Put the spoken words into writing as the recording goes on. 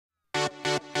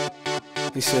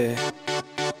He said,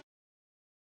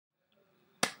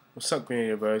 what's up,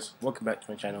 Grenadier Bros? Welcome back to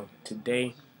my channel.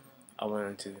 Today I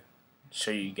wanted to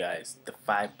show you guys the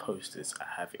 5 posters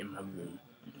I have in my room,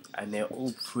 and they're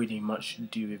all pretty much to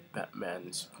do with Batman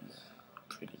and Superman,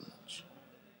 pretty much.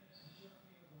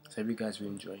 So if you guys will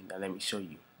enjoy, now let me show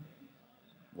you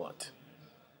what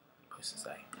posters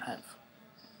I have.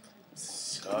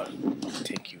 So I'll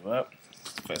take you up.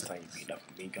 It's the first time you meet up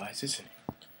with me, guys, isn't it?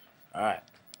 Alright,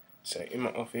 so in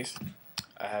my office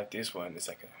I have this one. It's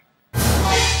like a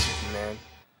Superman.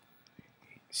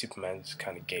 Superman's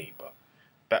kind of gay, but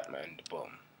Batman the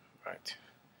bomb, right?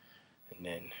 And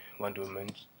then Wonder Woman,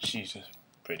 she's just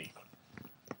pretty.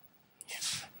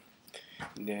 Yeah.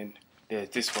 And then there's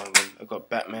this one when I got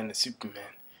Batman and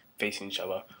Superman facing each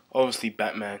other. Obviously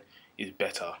Batman is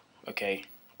better, okay?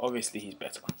 Obviously he's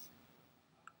better.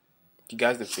 If you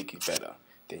guys don't think he's better,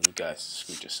 then you guys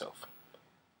screwed yourself.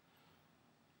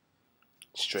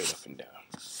 Straight up and down.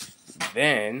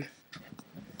 Then,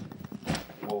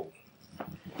 whoa,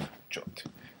 dropped.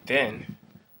 Then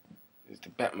there's the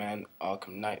Batman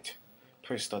Arkham Knight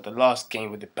poster, the last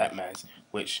game with the Batmans,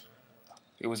 which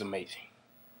it was amazing.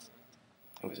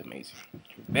 It was amazing.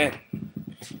 Then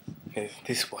there's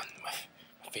this one,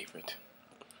 my favorite.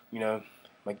 You know,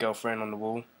 my girlfriend on the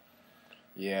wall.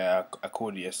 Yeah, I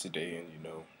called her yesterday, and you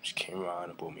know, she came around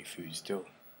and bought me food still.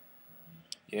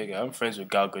 Yeah, I'm friends with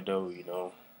Gal Gadot, you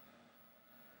know.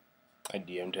 I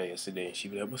DM'd her yesterday and she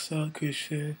be like, what's up,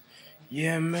 Christian?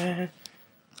 Yeah, man,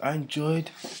 I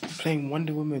enjoyed playing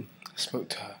Wonder Woman. I spoke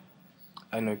to her.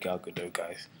 I know Gal Gadot,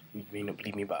 guys. You may not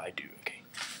believe me, but I do, okay?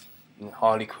 And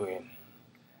Harley Quinn.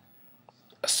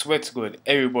 I swear to God,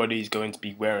 everybody's going to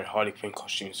be wearing Harley Quinn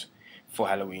costumes for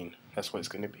Halloween. That's what it's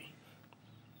going to be.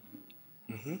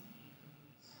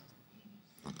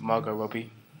 Margot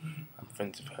Robbie. I'm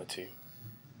friends with her too.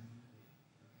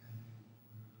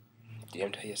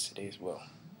 DM'd her yesterday as well.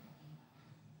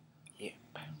 Yep.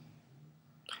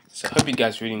 So I hope you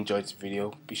guys really enjoyed this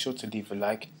video. Be sure to leave a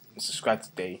like and subscribe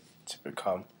today to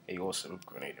become a awesome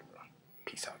Grenadier, bro.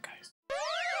 Peace out, guys.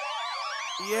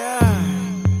 yeah.